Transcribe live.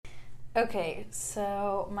Okay,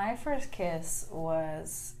 so my first kiss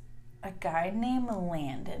was a guy named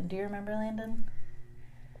Landon. Do you remember Landon?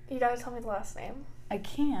 You gotta tell me the last name. I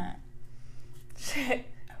can't. Shit.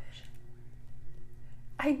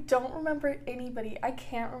 I don't remember anybody. I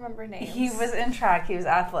can't remember names. He was in track. He was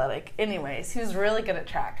athletic. Anyways, he was really good at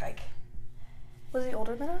track. Like, Was he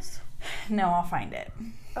older than us? no, I'll find it.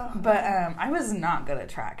 Oh. But I was not good at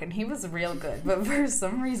track, and he was real good. But for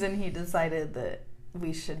some reason, he decided that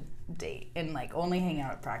we should date and like only hang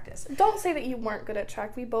out at practice. Don't say that you weren't good at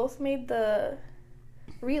track. We both made the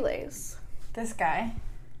relays. This guy,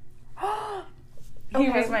 he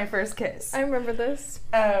Okay. was my first kiss. I remember this.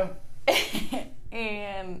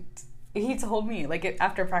 And he told me, like,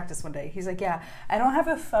 after practice one day, he's like, yeah, I don't have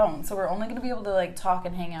a phone, so we're only going to be able to, like, talk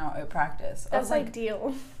and hang out at practice. I That's was like,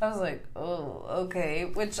 ideal. oh, okay,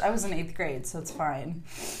 which I was in 8th grade, so it's fine.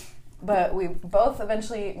 But we both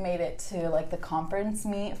eventually made it to, like, the conference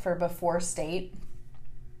meet for before state.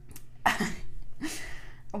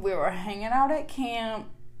 We were hanging out at camp,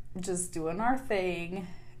 just doing our thing.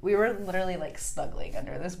 We were literally, like, snuggling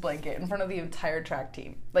under this blanket in front of the entire track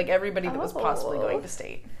team. Like, everybody that was possibly going to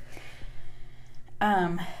state.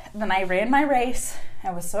 Then I ran my race.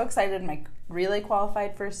 I was so excited. My relay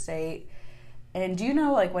qualified for state. And do you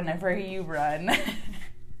know, like, whenever you run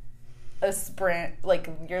a sprint, like,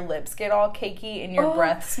 your lips get all cakey and your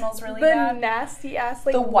breath smells really bad? The nasty ass,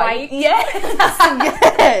 like, The white. Yes.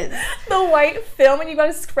 Yes. The white film, and you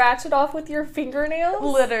gotta scratch it off with your fingernails.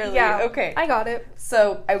 Literally. Yeah. Okay. I got it.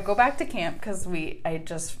 So I go back to camp because I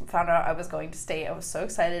just found out I was going to state. I was so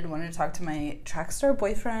excited, wanted to talk to my track star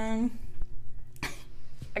boyfriend.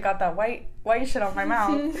 I got that white shit on my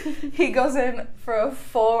mouth. He goes in for a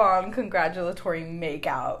full-on congratulatory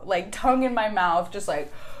makeout, like tongue in my mouth, just like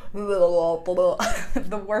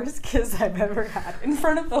the worst kiss I've ever had in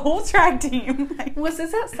front of the whole track team. Was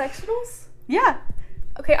this at sectionals? Yeah,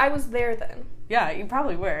 Okay, I was there then. yeah, you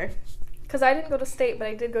probably were. Because I didn't go to state, but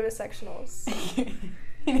I did go to sectionals.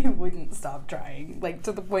 And he wouldn't stop trying, like,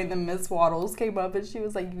 to the point that Miss Waddles came up and she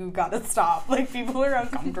was like, you gotta stop, like, people are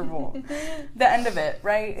uncomfortable. The end of it,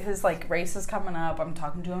 right? His, like, race is coming up. I'm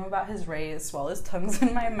talking to him about his race while his tongue's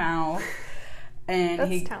in my mouth. And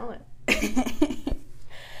That's talent.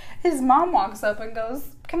 His mom walks up and goes,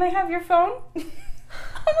 can I have your phone?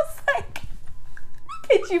 I was like,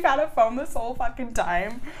 bitch, you've had a phone this whole fucking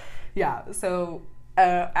time. Yeah, so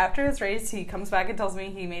after his race, he comes back and tells me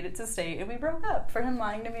he made it to state, and we broke up for him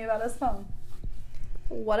lying to me about his phone.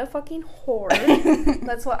 What a fucking whore.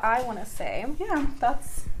 That's what I want to say. Yeah,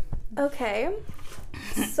 that's... Okay.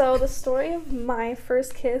 So the story of my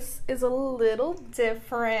first kiss is a little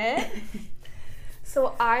different.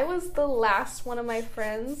 So I was the last one of my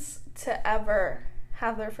friends to ever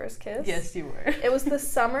have their first kiss. Yes, you were. It was the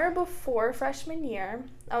summer before freshman year.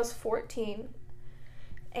 I was 14.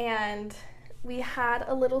 And we had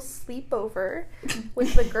a little sleepover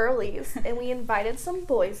with the girlies. And we invited some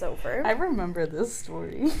boys over. I remember this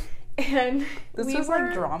story. And This was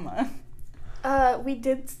like drama. We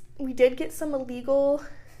did get some illegal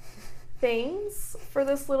things for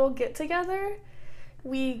this little get-together.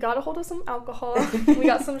 We got a hold of some alcohol. We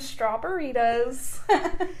got some strawberritas.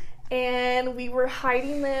 And we were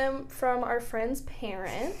hiding them from our friends'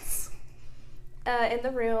 parents in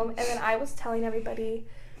the room. And then I was telling everybody,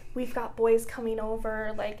 we've got boys coming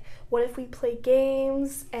over. Like, what if we play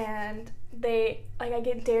games? And I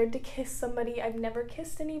get dared to kiss somebody. I've never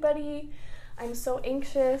kissed anybody. I'm so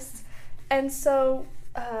anxious. And so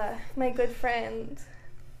my good friend,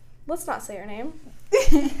 let's not say her name.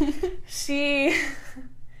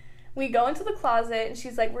 We go into the closet and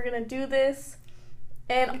she's like, we're gonna do this,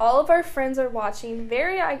 and all of our friends are watching.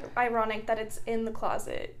 Very ironic that it's in the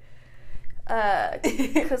closet,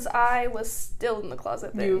 because I was still in the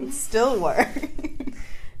closet then. You still were.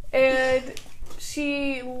 And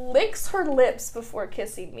she licks her lips before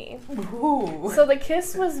kissing me. Ooh. So the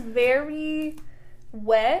kiss was very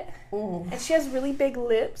wet. Ooh. And she has really big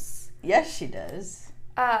lips. Yes, she does.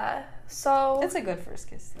 So It's a good first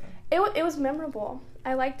kiss, though. it was memorable.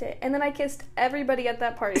 I liked it. And then I kissed everybody at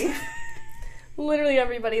that party. Literally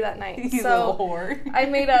everybody that night. You little whore. I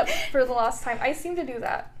made up for the lost time. I seem to do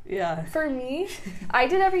that. Yeah. For me, I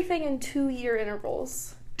did everything in 2-year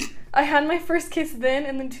intervals. I had my first kiss then,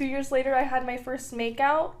 and then 2 years later I had my first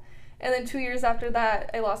makeout, and then 2 years after that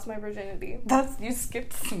I lost my virginity. You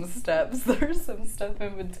skipped some steps. There's some stuff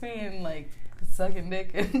in between, like sucking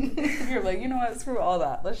dick, and you're like, you know what, screw all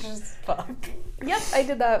that. Let's just fuck. Yep, I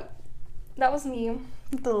did that. That was me.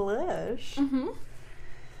 Delish. Mm-hmm.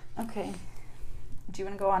 Okay. Do you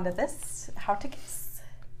want to go on to this? How to kiss?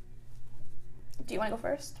 Do you want to go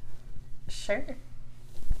first? Sure.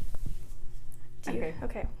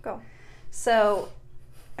 Okay, go. So,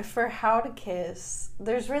 for how to kiss,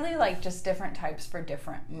 there's really like just different types for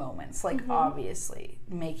different moments. Like, obviously,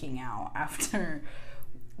 making out after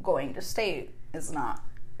going to state is not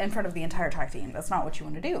in front of the entire track team. That's not what you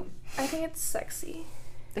want to do. I think it's sexy.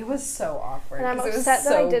 It was so awkward. And I'm 'cause it was upset that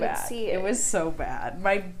so I didn't bad. see it. It was so bad.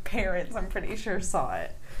 My parents, I'm pretty sure, saw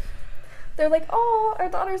it. They're like, oh, our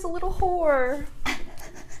daughter's a little whore.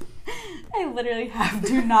 I literally have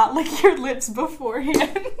do not lick your lips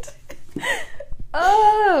beforehand.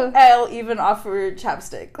 Oh. I'll even offer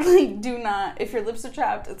chapstick. Like, do not. If your lips are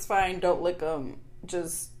chapped, it's fine. Don't lick them.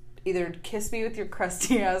 Just either kiss me with your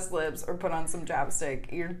crusty ass lips or put on some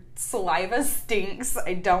chapstick. Your saliva stinks.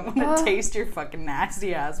 I don't want to taste your fucking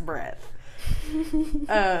nasty ass breath.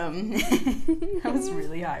 I was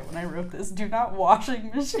really high when I wrote this. Do not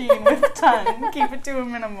washing machine with tongue. Keep it to a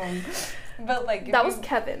minimum. But like That was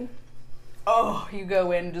Kevin. Oh, you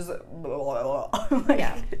go in just like,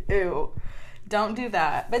 Yeah. Ew. Don't do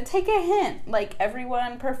that. But take a hint. Like,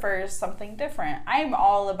 everyone prefers something different. I'm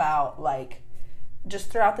all about like just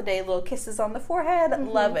throughout the day, little kisses on the forehead.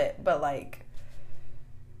 Love it. But like,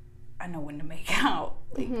 I know when to make out.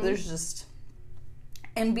 Like, there's just,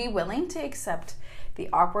 and be willing to accept the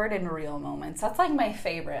awkward and real moments. That's like my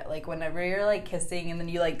favorite. Like, whenever you're like kissing and then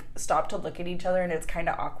you like stop to look at each other and it's kind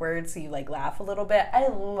of awkward, so you like laugh a little bit. I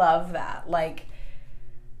love that. Like,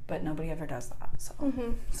 but nobody ever does that. So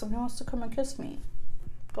if someone wants to come and kiss me,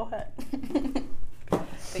 go ahead.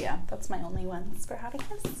 But yeah, that's my only ones for how to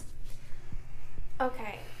kiss.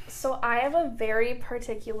 Okay, so I have a very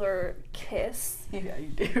particular kiss Yeah, you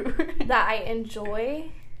do. that I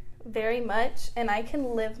enjoy very much, and I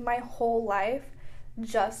can live my whole life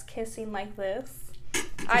just kissing like this.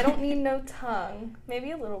 I don't need no tongue,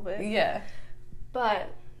 maybe a little bit. Yeah.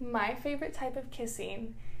 But my favorite type of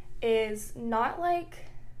kissing is not like,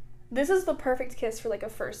 this is the perfect kiss for like a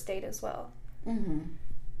first date as well.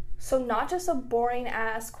 So not just a boring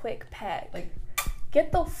ass quick peck. Like,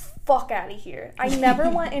 get the fuck out of here. I never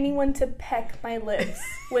want anyone to peck my lips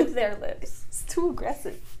with their lips. it's too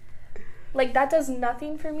aggressive. Like, that does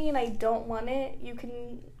nothing for me and I don't want it. You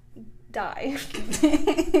can die.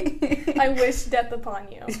 I wish death upon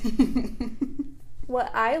you.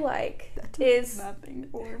 What I like is nothing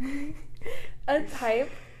for me. a type,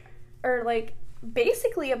 or like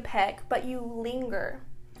basically a peck, but you linger.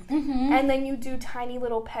 And then you do tiny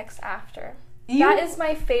little pecks after. That is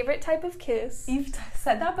my favorite type of kiss. You've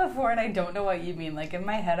said that before and I don't know what you mean. Like, in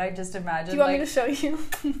my head, I just imagine, Do you want like, me to show you?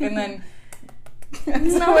 and then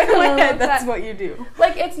No, in my head, that's that- what you do.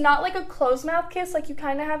 Like, it's not like a closed mouth kiss. Like, you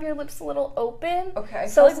kind of have your lips a little open. Okay,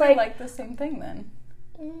 So it's probably like the same thing then.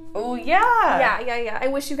 Oh yeah. Yeah. I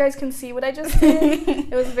wish you guys can see what I just did.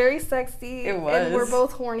 It was very sexy. It was. And we're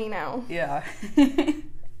both horny now. Yeah.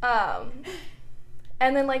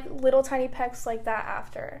 And then like little tiny pecks like that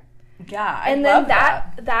after. Yeah, And then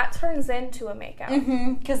that turns into a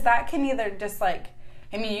makeout. Because that can either just like,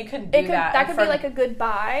 I mean, you could do that. That could be like a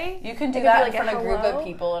goodbye. You can do It could that be in like a front of a group hello. of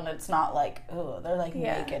people, and it's not like, oh, they're like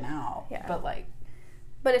Yeah. making out. Yeah. But like,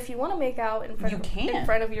 But if you want to make out in front You of can. in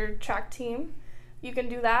front of your track team, you can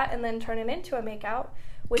do that and then turn it into a makeout,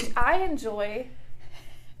 which I enjoy.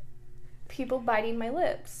 People biting my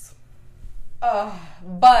lips.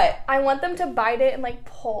 but I want them to bite it and like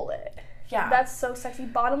pull it. yeah, That's so sexy.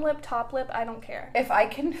 Bottom lip, top lip, I don't care. if I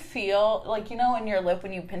can feel, like, you know, in your lip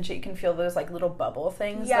when you pinch it, you can feel those like little bubble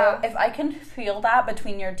things. Yeah. Though? If I can feel that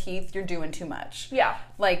between your teeth, you're doing too much. Yeah.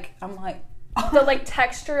 Like, I'm like, The like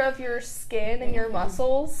texture of your skin and your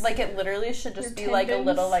muscles. like, it literally should just Your be like a tendons.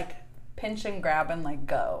 little like pinch and grab and like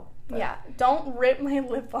go. But Yeah. Don't rip my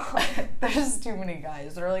lip off. there's too many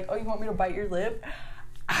guys that are like, oh, you want me to bite your lip?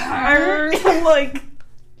 I'm like,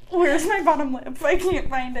 where's my bottom lip? I can't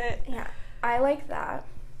find it. Yeah. I like that.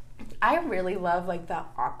 I really love like the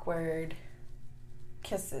awkward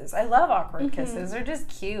kisses. I love awkward kisses. They're just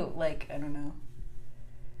cute. Like, I don't know.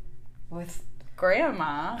 With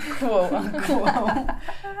grandma, quote unquote.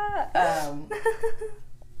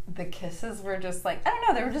 The kisses were just like, I don't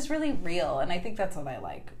know, they were just really real, and I think that's what I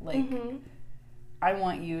like. Like, I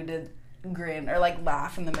want you to grin or like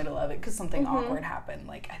laugh in the middle of it because something awkward happened.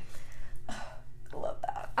 Like, I love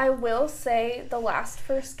that. I will say the last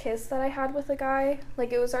first kiss that I had with a guy,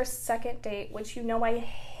 like it was our second date, which you know I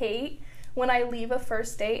hate when I leave a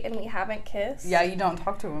first date and we haven't kissed. Yeah, you don't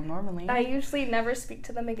talk to him normally. I usually never speak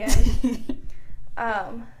to them again.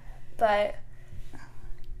 But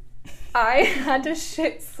I had to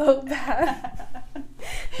shit so bad.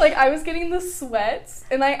 Like, I was getting the sweats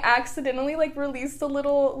and I accidentally like released a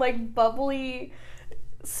little like bubbly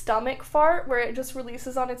stomach fart where it just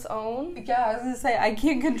releases on its own. Yeah, I was gonna say, I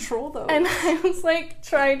can't control those. And I was, like,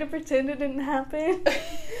 trying to pretend it didn't happen.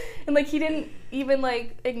 And, like, he didn't even,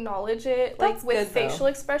 like, acknowledge it, like, That's with good, facial though.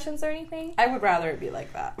 expressions or anything. I would rather it be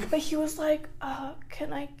like that. But he was like,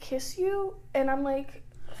 can I kiss you? And I'm like,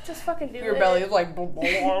 just fucking do it. Your belly is like...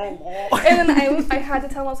 And then I had to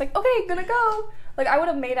tell him, I was like, okay, gonna go. Like, I would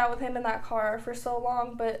have made out with him in that car for so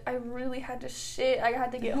long, but I really had to shit. I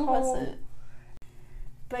had to get Who home. was it?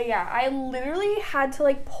 But yeah, I literally had to,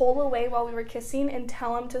 like, pull away while we were kissing and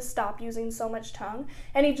tell him to stop using so much tongue.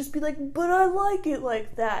 And he'd just be like, but I like it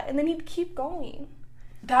like that. And then he'd keep going.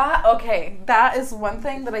 That is one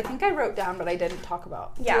thing that I think I wrote down, but I didn't talk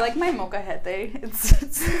about. Yeah. Do you like my mocha head day? It's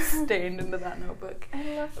stained into that notebook.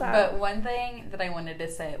 I love that. But one thing that I wanted to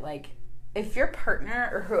say, like, if your partner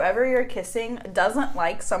or whoever you're kissing doesn't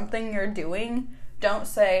like something you're doing, don't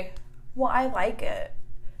say, well, I like it.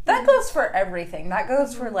 That goes for everything. That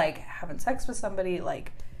goes for, like, having sex with somebody.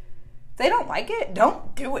 Like, if they don't like it,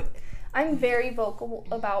 don't do it. I'm very vocal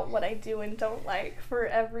about what I do and don't like for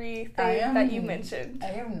everything that you mentioned.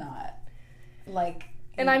 I am not. Like...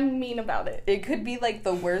 And I'm mean about it. It could be, like,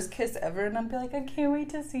 the worst kiss ever, and I'd be like, I can't wait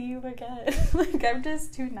to see you again. Like, I'm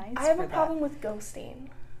just too nice I have for a problem with ghosting.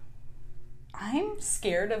 I'm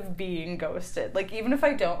scared of being ghosted. Like, even if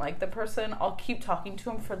I don't like the person, I'll keep talking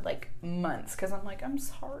to him for, like, months, because I'm like, I'm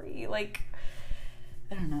sorry. Like,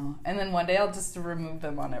 I don't know. And then one day I'll just remove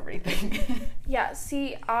them on everything. Yeah,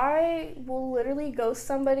 see, I will literally ghost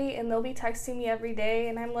somebody, and they'll be texting me every day,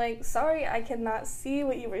 and I'm like, sorry, I cannot see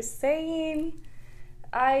what you were saying.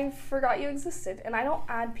 I forgot you existed, and I don't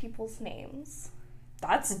add people's names.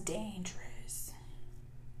 That's dangerous.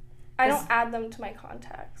 I don't add them to my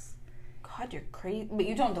contacts. God, you're crazy. But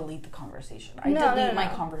you don't delete the conversation. I No, delete no. my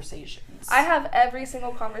conversations. I have every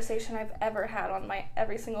single conversation I've ever had on my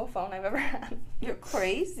every single phone I've ever had. You're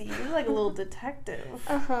crazy. You're like a little detective.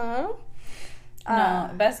 Uh-huh.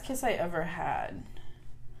 No, best kiss I ever had.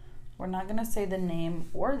 We're not going to say the name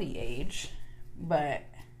or the age, but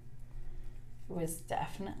it was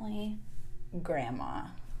definitely Grandma.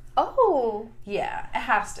 Oh. Yeah, it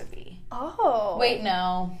has to be. Oh. Wait,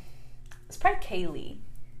 no. It's probably Kaylee.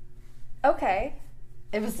 Okay.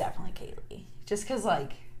 It was definitely Kaylee. Just because,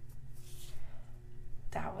 like,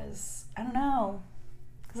 that was, I don't know,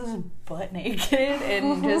 because it was butt naked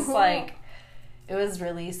and just, like, it was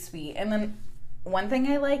really sweet. And then one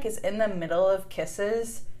thing I like is in the middle of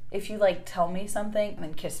kisses, if you, like, tell me something and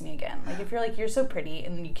then kiss me again. Like, if you're like, you're so pretty,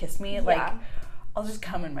 and then you kiss me, like, I'll just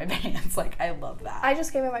come in my pants. Like, I love that. I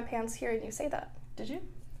just came in my pants here and you say that. Did you?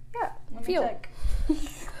 Yeah. Let me check.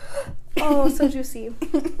 Oh, so juicy.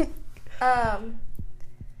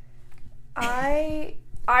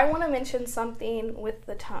 I want to mention something with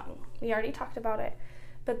the tongue. We already talked about it,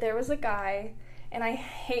 but there was a guy, and I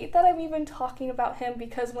hate that I'm even talking about him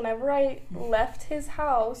because whenever I left his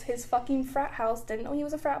house, his fucking frat house, didn't know he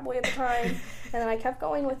was a frat boy at the time, and then I kept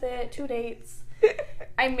going with it, 2 dates.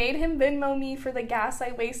 I made him Venmo me for the gas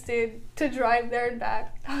I wasted to drive there and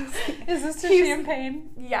back. I was like, is this to Champagne?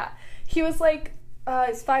 Yeah. He was like,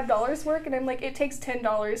 it's $5 work, and I'm like, it takes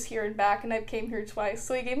 $10 here and back, and I've came here twice,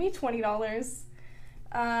 so he gave me $20.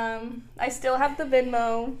 I still have the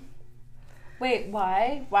Venmo. Wait,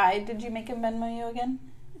 why? Why did you make him Venmo you again?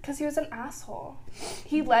 Because he was an asshole.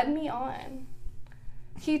 He led me on.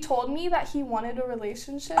 He told me that he wanted a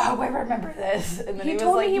relationship. Oh, I remember this. And then he was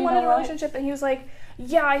told like, me he you wanted know a relationship, and he was like,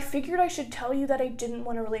 yeah, I figured I should tell you that I didn't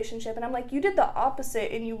want a relationship. And I'm like, you did the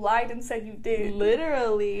opposite, and you lied and said you did.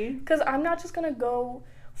 Literally. Because I'm not just going to go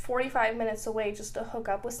 45 minutes away just to hook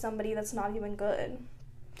up with somebody that's not even good.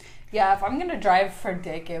 Yeah, if I'm going to drive for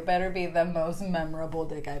dick, it better be the most memorable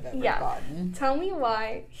dick I've ever gotten. Tell me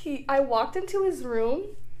why. I walked into his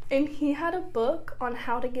room, and he had a book on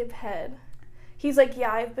how to give head. He's like,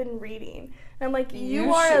 yeah, I've been reading. And I'm like,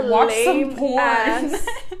 you are a lame ass.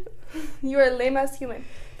 You are a lame ass human.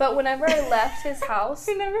 But whenever I left his house,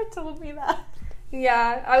 he never told me that.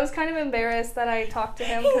 Yeah, I was kind of embarrassed that I talked to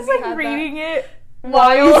him because he's he like had reading it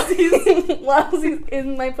while he's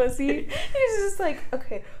in my pussy. He's just like,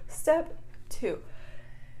 okay, step 2.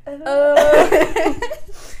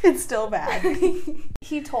 It's still bad.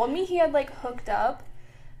 He told me he had like hooked up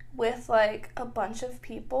with like a bunch of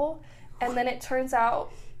people, and then it turns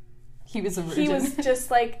out he was a virgin. He was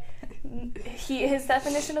just like, his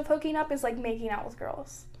definition of hooking up is like making out with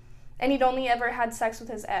girls. And he'd only ever had sex with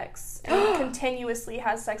his ex. And he continuously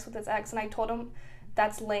has sex with his ex. And I told him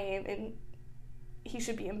that's lame and he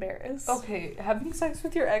should be embarrassed. Okay, having sex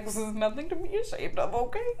with your ex is nothing to be ashamed of,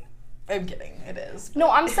 okay? I'm kidding. It is. No,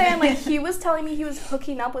 I'm saying, like, he was telling me he was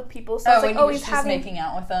hooking up with people. So I was like, and he's just making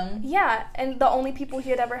out with them? Yeah, and the only people he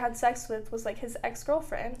had ever had sex with was, like, his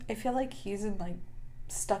ex-girlfriend. I feel like he's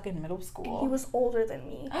stuck in middle school. And he was older than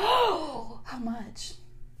me. Oh, how much?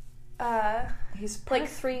 He's like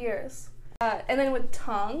 3 years. And then with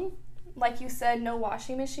tongue, like you said, no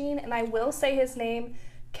washing machine. And I will say his name,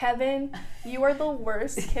 Kevin. You are the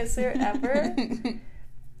worst kisser ever.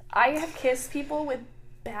 I have kissed people with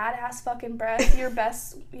badass fucking breath. Your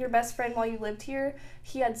best friend while you lived here,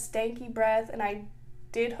 he had stanky breath, and I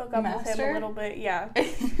did hook up with him a little bit. Yeah,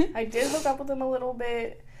 I did hook up with him a little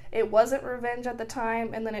bit. It wasn't revenge at the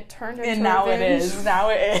time, and then it turned into and now revenge. It is. Now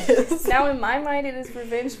it is. Now in my mind, it is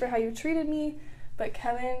revenge for how you treated me. But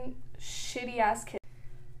Kevin, shitty ass kiss.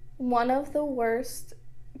 One of the worst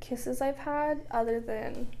kisses I've had, other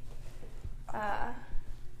than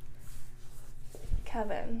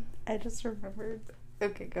Kevin. I just remembered.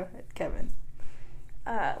 Okay, go ahead, Kevin.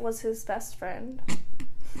 Was his best friend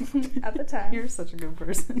at the time. You're such a good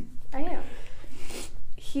person. I am.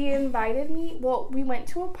 He invited me, well, we went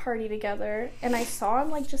to a party together, and I saw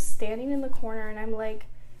him, like, just standing in the corner, and I'm like,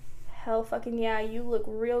 hell fucking yeah, you look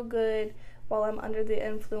real good while I'm under the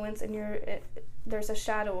influence, and there's a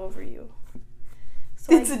shadow over you.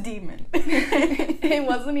 So it's a demon. It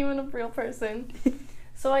wasn't even a real person.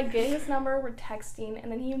 So I get his number, we're texting,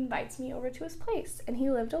 and then he invites me over to his place, and he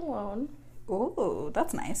lived alone. Ooh,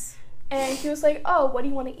 that's nice. And he was like, oh, what do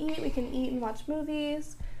you want to eat? We can eat and watch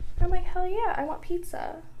movies. And I'm like, hell yeah, I want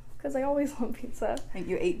pizza. Because I always want pizza. And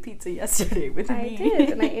you ate pizza yesterday with me. I did,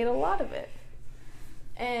 and I ate a lot of it.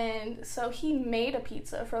 And so he made a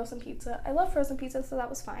pizza, frozen pizza. I love frozen pizza, so that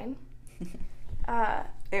was fine.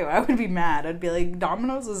 Ew, I would be mad. I'd be like,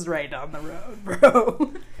 Domino's is right down the road,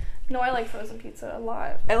 bro. No, I like frozen pizza a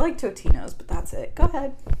lot. I like Totino's, but that's it. Go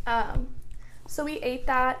ahead. So we ate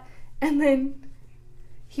that, and then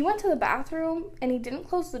he went to the bathroom, and he didn't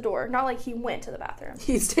close the door. Not like he went to the bathroom.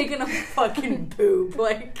 He's taking a fucking poop.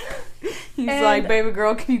 Like, he's like, baby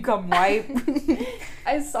girl, can you come wipe?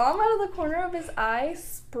 I saw him out of the corner of his eye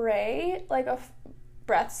spray, like a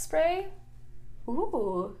breath spray.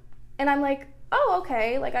 Ooh. And I'm like, oh,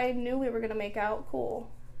 okay. Like, I knew we were going to make out. Cool.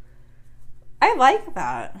 I like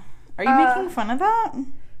that. Are you making fun of that?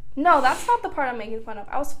 No, that's not the part I'm making fun of.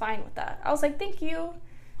 I was fine with that. I was like, thank you.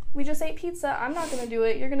 We just ate pizza. I'm not going to do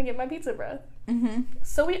it. You're going to get my pizza breath. Mm-hmm.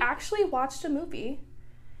 So we actually watched a movie.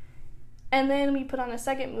 And then we put on a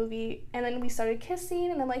second movie. And then we started kissing.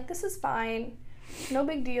 And I'm like, this is fine. No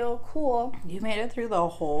big deal. Cool. You made it through the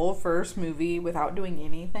whole first movie without doing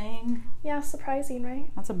anything? Yeah, surprising,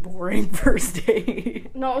 right? That's a boring first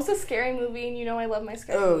date. No, it was a scary movie. And you know I love my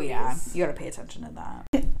scary movies. Oh, yeah. You got to pay attention to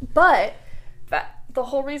that. But the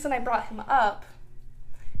whole reason I brought him up,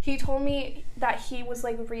 he told me that he was,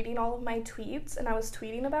 like, reading all of my tweets, and I was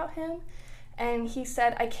tweeting about him, and he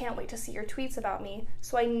said, I can't wait to see your tweets about me.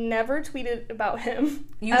 So I never tweeted about him,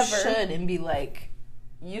 You ever. should, and be like,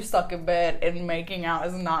 you suck in bed, and making out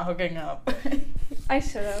is not hooking up. I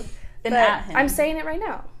should have. And at him. I'm saying it right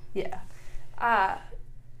now. Yeah.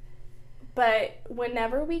 But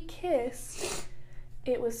whenever we kissed,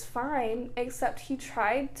 it was fine, except he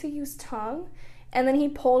tried to use tongue, and then he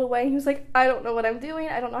pulled away, and he was like, I don't know what I'm doing,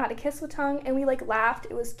 I don't know how to kiss with tongue, and we, like, laughed,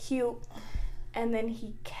 it was cute, and then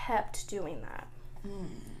he kept doing that.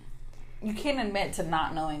 You can't admit to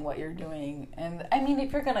not knowing what you're doing, and, I mean,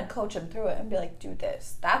 if you're gonna coach him through it and be like, do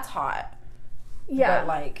this, that's hot. Yeah. But,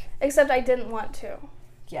 like... Except I didn't want to.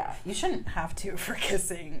 Yeah, you shouldn't have to for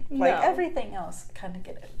kissing. No. Like, everything else, kind of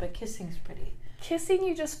get it, but kissing's pretty. Kissing,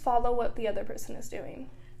 you just follow what the other person is doing.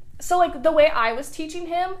 So, like, the way I was teaching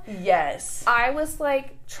him, yes, I was,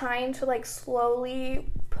 like, trying to, like,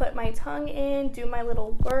 slowly put my tongue in, do my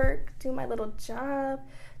little work, do my little job,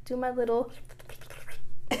 do my little...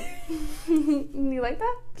 You like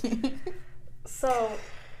that? So,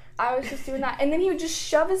 I was just doing that. And then he would just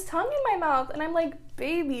shove his tongue in my mouth, and I'm like,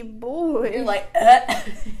 baby boy. You're like,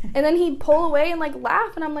 And then he'd pull away and, like,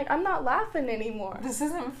 laugh, and I'm like, I'm not laughing anymore. This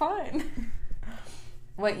isn't fun.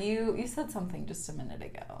 What you said something just a minute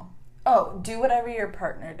ago. Oh, do whatever your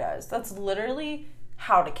partner does. That's literally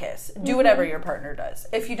how to kiss. Do whatever your partner does.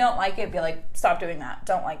 If you don't like it, be like, stop doing that.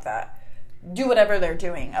 Don't like that. Do whatever they're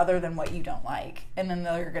doing other than what you don't like. And then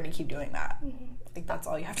they're going to keep doing that. Like, that's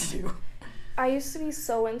all you have to do. I used to be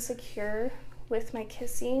so insecure with my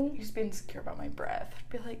kissing. I used to be insecure about my breath. I'd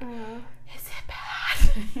be like, is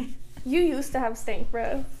it bad? You used to have stank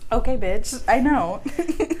breath. Okay, bitch. I know.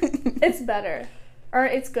 It's better. Or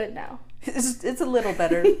it's good now. It's a little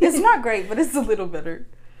better. It's not great, but it's a little better.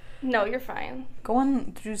 No, you're fine.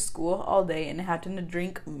 Going through school all day and having to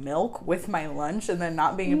drink milk with my lunch and then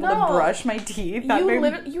not being able to brush my teeth.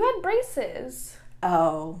 You had braces.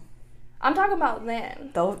 Oh. I'm talking about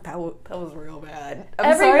then. That was real bad.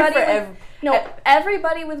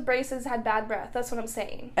 Everybody with braces had bad breath. That's what I'm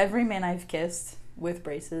saying. Every man I've kissed with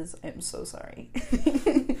braces, I'm so sorry.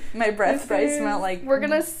 My breath probably smelled like... We're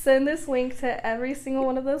going to send this link to every single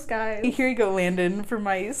one of those guys. Here you go, Landon, for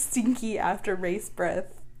my stinky after race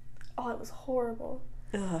breath. Oh, it was horrible.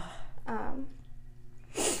 Ugh.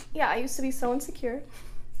 Yeah, I used to be so insecure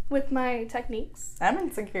with my techniques. I'm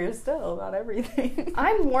insecure still about everything.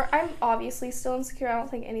 I'm obviously still insecure. I don't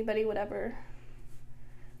think anybody would ever,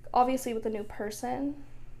 obviously with a new person.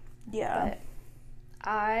 Yeah. But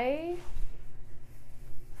I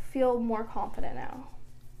feel more confident now.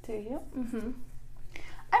 Do you? Mm-hmm.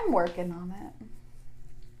 I'm working on it.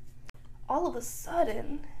 All of a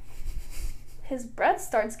sudden, his breath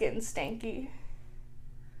starts getting stanky.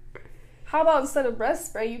 How about instead of breath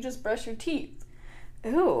spray, you just brush your teeth?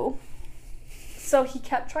 Ooh. So he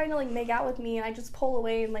kept trying to, like, make out with me, and I just pull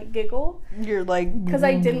away and, like, giggle. You're like... Because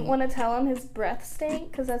I didn't want to tell him his breath stank,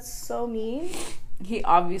 because that's so mean. He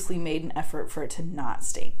obviously made an effort for it to not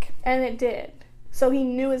stink. And it did. So he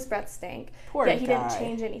knew his breath stank. Poor guy. Yet he didn't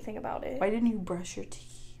change anything about it. Why didn't you brush your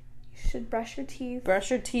teeth? You should brush your teeth. Brush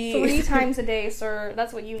your teeth. 3 times a day, sir.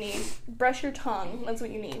 That's what you need. Brush your tongue. That's what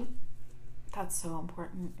you need. That's so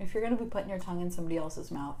important. If you're going to be putting your tongue in somebody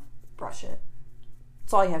else's mouth, brush it.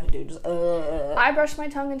 That's all you have to do. Just I brush my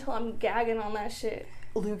tongue until I'm gagging on that shit.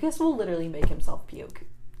 Lucas will literally make himself puke.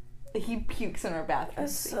 He pukes in our bathroom.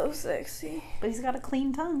 That's so sexy. But he's got a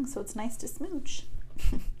clean tongue, so it's nice to smooch.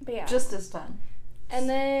 But yeah. Just his tongue. And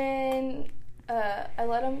then I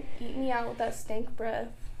let him eat me out with that stank breath.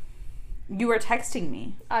 You were texting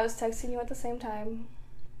me. I was texting you at the same time.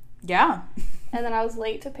 Yeah. And then I was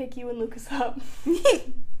late to pick you and Lucas up.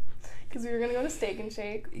 Because we were going to go to Steak and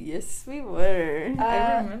Shake. Yes, we were.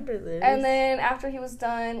 I remember this. And then after he was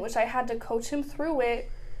done, which I had to coach him through it,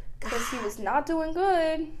 because he was not doing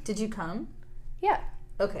good. Did you come? Yeah.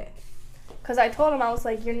 Okay. Because I told him, I was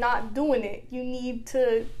like, you're not doing it. You need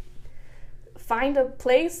to find a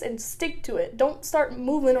place and stick to it. Don't start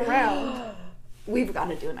moving around. We've got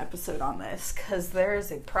to do an episode on this, because there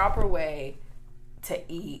is a proper way to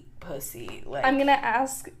eat pussy. Like, I'm going to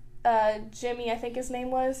ask... Jimmy, I think his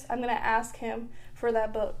name was. I'm gonna ask him for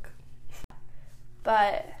that book.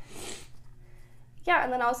 But yeah,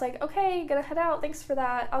 and then I was like, okay, gonna head out. Thanks for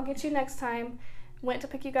that. I'll get you next time. Went to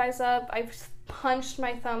pick you guys up. I punched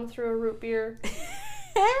my thumb through a root beer,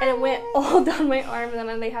 and it went all down my arm. And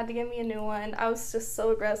then they had to give me a new one. I was just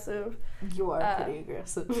so aggressive. You are pretty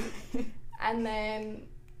aggressive. And then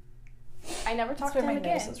I never talked to him again.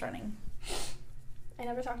 My nose is running. I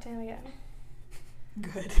never talked to him again.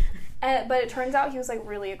 Good. But it turns out he was, like,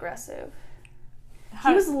 really aggressive.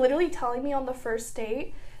 He was literally telling me on the first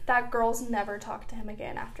date that girls never talk to him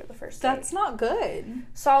again after the first date. That's not good.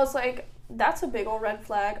 So I was like, that's a big old red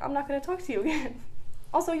flag. I'm not going to talk to you again.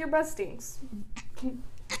 Also, your breath stinks.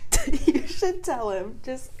 You should tell him.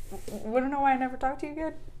 Just, want to know why I never talked to you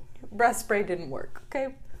again? Breath spray didn't work,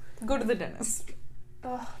 okay? Go to the dentist.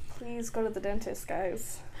 Oh, please go to the dentist,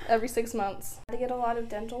 guys. Every 6 months. I had to get a lot of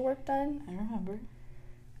dental work done. I remember.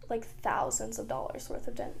 Like thousands of dollars worth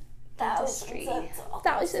of dentistry.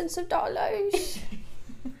 Thousands of dollars.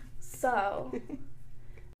 So,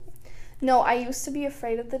 no, I used to be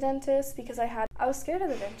afraid of the dentist because I was scared of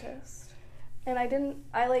the dentist. And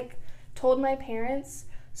I told my parents,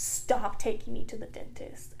 stop taking me to the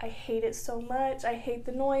dentist. I hate it so much. I hate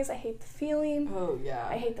the noise. I hate the feeling. Oh, yeah.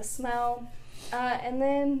 I hate the smell. And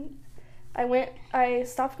then I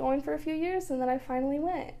stopped going for a few years, and then I finally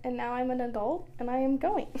went. And now I'm an adult, and I am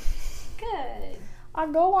going. Good. I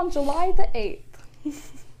go on July the 8th.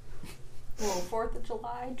 Little 4th of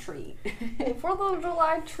July treat. 4th of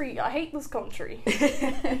July treat. I hate this country.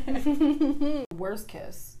 Worst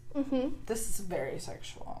kiss. Mm-hmm. This is very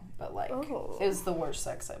sexual, but it was the worst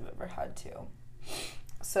sex I've ever had too.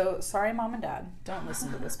 So, sorry, Mom and Dad. Don't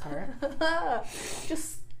listen to this part.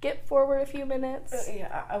 Just skip forward a few minutes.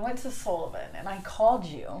 Yeah, I went to Sullivan, and I called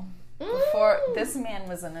you before. This man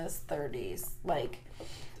was in his 30s.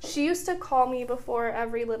 She used to call me before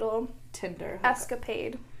every little Tinder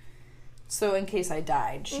escapade. So in case I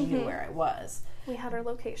died, she knew where I was. We had our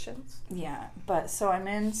locations. Yeah, but so I'm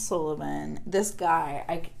in Sullivan. This guy,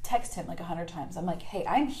 I text him 100 times. I'm like, hey,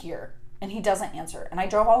 I'm here. And he doesn't answer. And I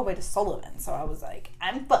drove all the way to Sullivan. So I was like,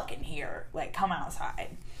 I'm fucking here. Come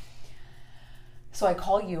outside. So I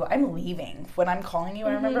call you. I'm leaving. When I'm calling you,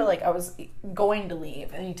 I remember, I was going to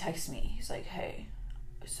leave. And he texts me. He's like, hey,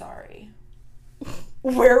 sorry.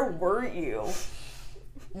 where were you?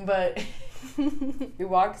 But he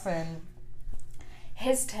walks in.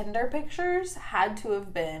 His Tinder pictures had to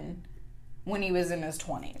have been when he was in his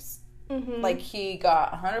 20s. Mm-hmm. Like, he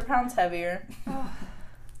got 100 pounds heavier.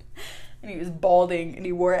 And he was balding, and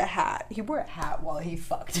he wore a hat. He wore a hat while he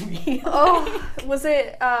fucked me. Oh, was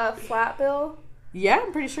it flat bill? Yeah,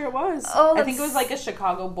 I'm pretty sure it was. Oh, I think it was like a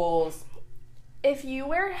Chicago Bulls. If you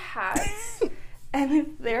wear hats and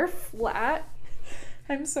if they're flat,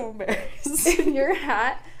 I'm so embarrassed. If your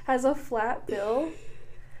hat has a flat bill,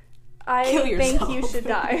 I think you should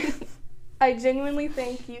die. I genuinely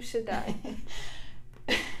think you should die.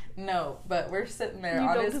 No, but we're sitting there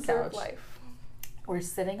on his couch. Life. We're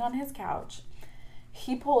sitting on his couch.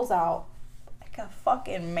 He pulls out like a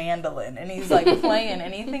fucking mandolin and he's like playing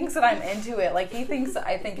and he thinks that I'm into it. Like, he thinks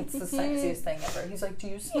I think it's the sexiest thing ever. He's like, "Do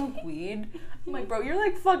you smoke weed?" I'm like, "Bro, you're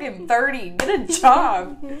like fucking 30. Get a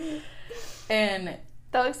job." And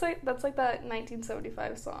that's like that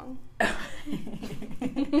 1975 song.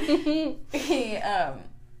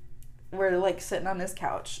 We're like sitting on this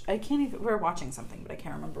couch. We're watching something, but I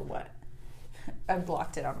can't remember what. I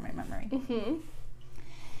blocked it out of my memory. Mm-hmm.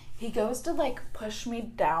 He goes to like push me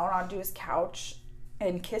down onto his couch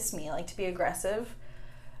and kiss me, like to be aggressive.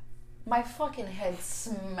 My fucking head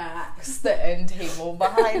smacks the end table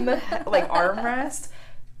behind the like armrest.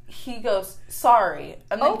 He goes, "Sorry,"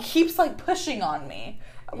 and then keeps like pushing on me.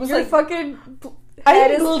 I was Your fucking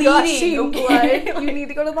head is bleeding. Blood. You need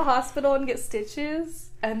to go to the hospital and get stitches.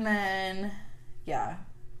 And then, yeah,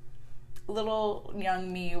 little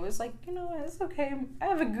young me was like, "You know, it's okay. I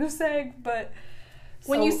have a goose egg," but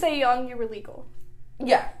when you say young, you were legal.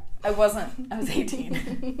 Yeah, I wasn't. I was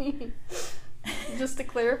 18. Just to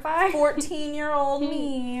clarify, 14-year-old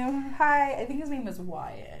me. Hi, I think his name was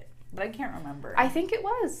Wyatt, but I can't remember. I think it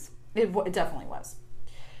was. It definitely was.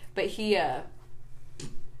 But he.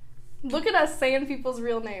 Look at us saying people's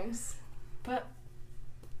real names. But.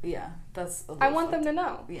 Yeah, that's a I want them to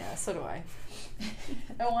know. Yeah, so do I.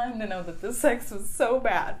 I want him to know that the sex was so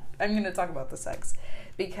bad. I'm going to talk about the sex.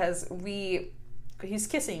 Because he's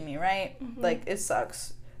kissing me, right? Mm-hmm. Like, it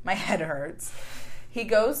sucks. My head hurts. He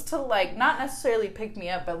goes to, like, not necessarily pick me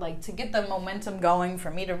up, but, like, to get the momentum going for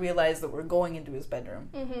me to realize that we're going into his bedroom.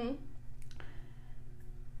 Mm-hmm.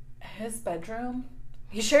 His bedroom?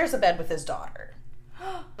 He shares a bed with his daughter.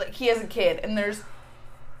 Like, he has a kid, and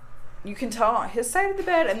you can tell on his side of the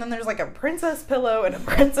bed, and then there's like a princess pillow and a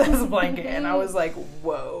princess blanket, and I was like,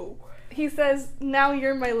 whoa. He says, "Now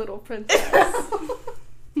you're my little princess."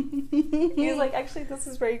 He's like, "Actually, this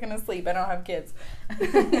is where you're gonna sleep. I don't have kids."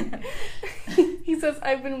 He says,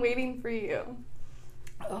 "I've been waiting for you."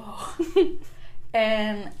 Oh.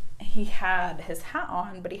 And he had his hat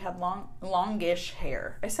on, but he had longish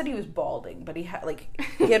hair. I said he was balding, but he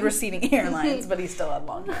had receding hairlines, but he still had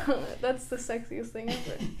long hair. That's the sexiest thing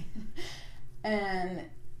ever. And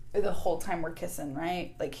the whole time we're kissing,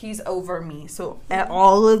 right? Like, he's over me. So at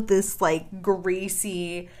all of this, like,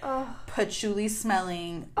 greasy, patchouli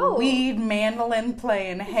smelling, weed mandolin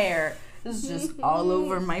playing hair is just all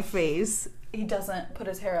over my face. He doesn't put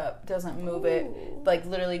his hair up, doesn't move it. Like,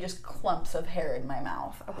 literally just clumps of hair in my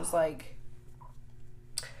mouth. I was like,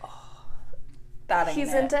 that ain't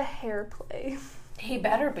He's into hair play. He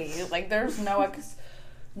better be. Like, there's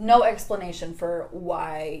no explanation for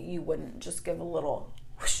why you wouldn't just give a little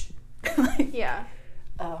whoosh. Yeah.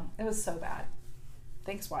 It was so bad.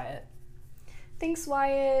 Thanks, Wyatt. Thanks,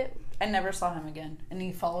 Wyatt. I never saw him again, and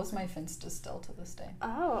he follows my Finsta still to this day.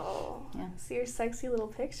 Oh. Yeah. See your sexy little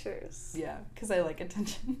pictures. Yeah, because I like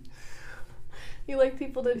attention. You like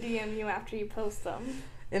people to DM you after you post them.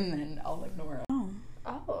 And then I'll ignore them.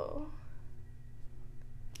 Oh.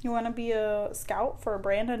 You want to be a scout for a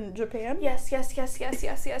brand in Japan? Yes. Please.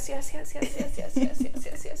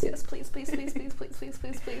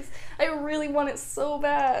 I really want it so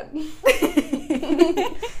bad.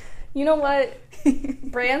 You know what?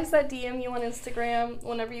 Brands that DM you on Instagram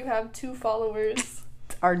whenever you have 2 followers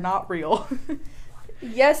are not real.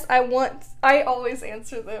 Yes, I always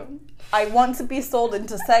answer them. I want to be sold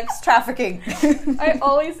into sex trafficking. I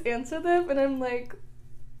always answer them, and I'm like...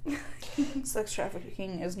 Sex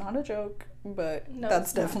trafficking is not a joke, but no,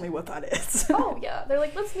 that's definitely what that is. Oh, yeah. They're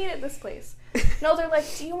like, "Let's meet at this place." No, they're like,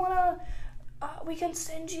 "Do you want to... we can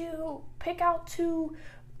pick out 2...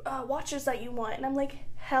 watches that you want." And I'm like,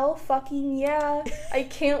 hell fucking yeah. I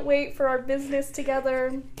can't wait for our business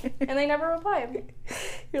together. And they never reply.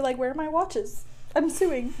 You're like, "Where are my watches? I'm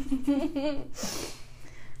suing."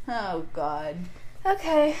 Oh, God.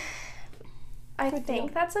 Okay. I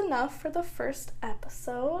think that's enough for the first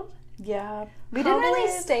episode. Yeah. We didn't really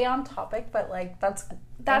stay on topic, but like that's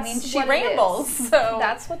I mean, she what rambles, it is. so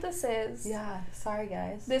That's what this is. yeah, sorry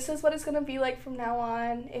guys. This is what it's gonna be like from now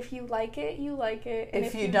on. If you like it, you like it. And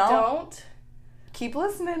If if you you don't, don't, keep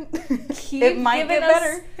listening. keep it might giving get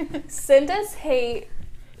better. Send us hate.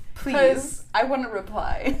 Please. I want to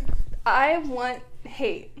reply. I want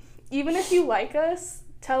hate. Even if you like us,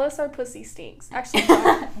 tell us our pussy stinks. Actually,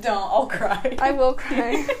 don't. Don't. I'll cry. I will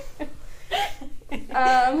cry.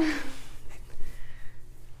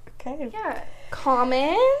 Okay. Yeah.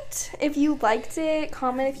 Comment if you liked it.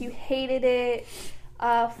 Comment if you hated it.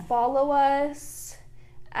 Follow us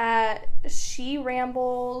at She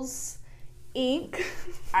Rambles Inc.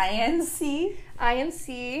 INC.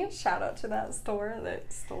 INC. Shout out to that store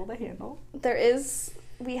that stole the handle.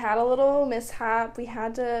 We had a little mishap. We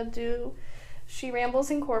had to do She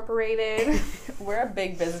Rambles Incorporated. We're a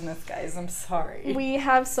big business, guys. I'm sorry. We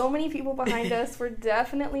have so many people behind us. We're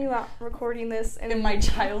definitely not recording this in my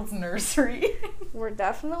child's nursery. We're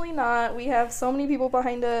definitely not. We have so many people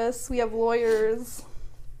behind us. We have lawyers.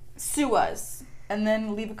 Sue us. And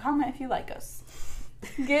then leave a comment if you like us.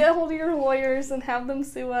 Get a hold of your lawyers and have them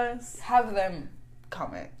sue us. Have them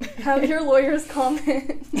comment. Have your lawyers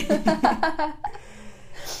comment.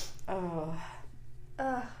 Oh.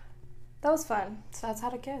 That was fun. So that's how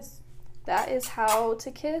to kiss. That is how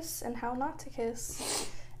to kiss and how not to kiss.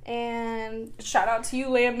 And shout out to you,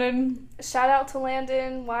 Landon. Shout out to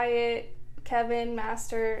Landon, Wyatt, Kevin,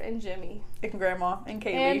 Master, and Jimmy. And Grandma and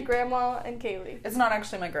Kaylee. And Grandma and Kaylee. It's not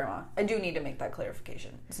actually my grandma. I do need to make that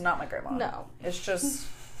clarification. It's not my grandma. No. It's just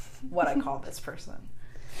what I call this person.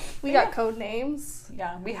 We got code names.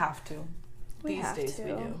 Yeah, we have to. These days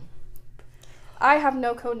we do. I have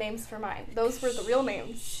no code names for mine. Those were the real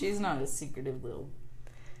names. She's not a secretive little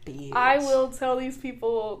bitch. I will tell these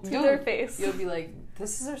people to their face. You'll be like,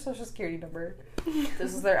 this is their social security number.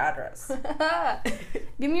 This is their address.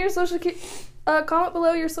 Give me your social comment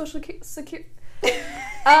below your social security.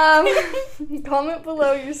 Comment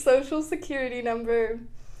below your social security number.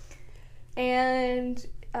 And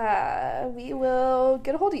we will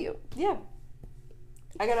get a hold of you. Yeah.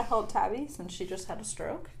 I gotta help Tabby since she just had a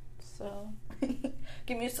stroke. So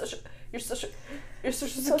give me your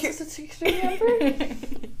social security number.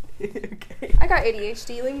 Okay. I got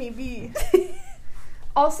ADHD, leave me be.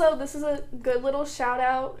 Also, this is a good little shout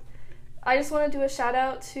out. I just want to do a shout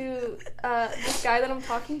out to this guy that I'm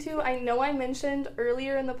talking to. I know I mentioned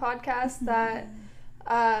earlier in the podcast that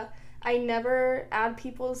I never add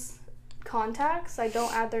people's contacts. I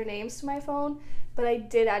don't add their names to my phone, but I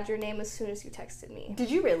did add your name as soon as you texted me. Did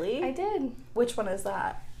you really? I did. Which one is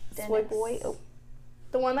that? Soy boy. Oh.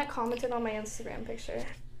 The one that commented on my Instagram picture.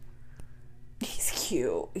 He's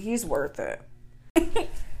cute. He's worth it.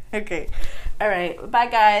 Okay. All right. Bye,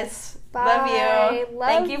 guys. Bye. Love you. Love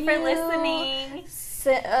Thank you for listening.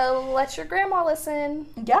 Let your grandma listen.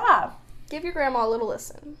 Yeah. Give your grandma a little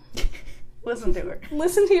listen. Listen to her.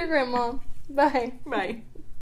 Listen to your grandma. Bye. Bye.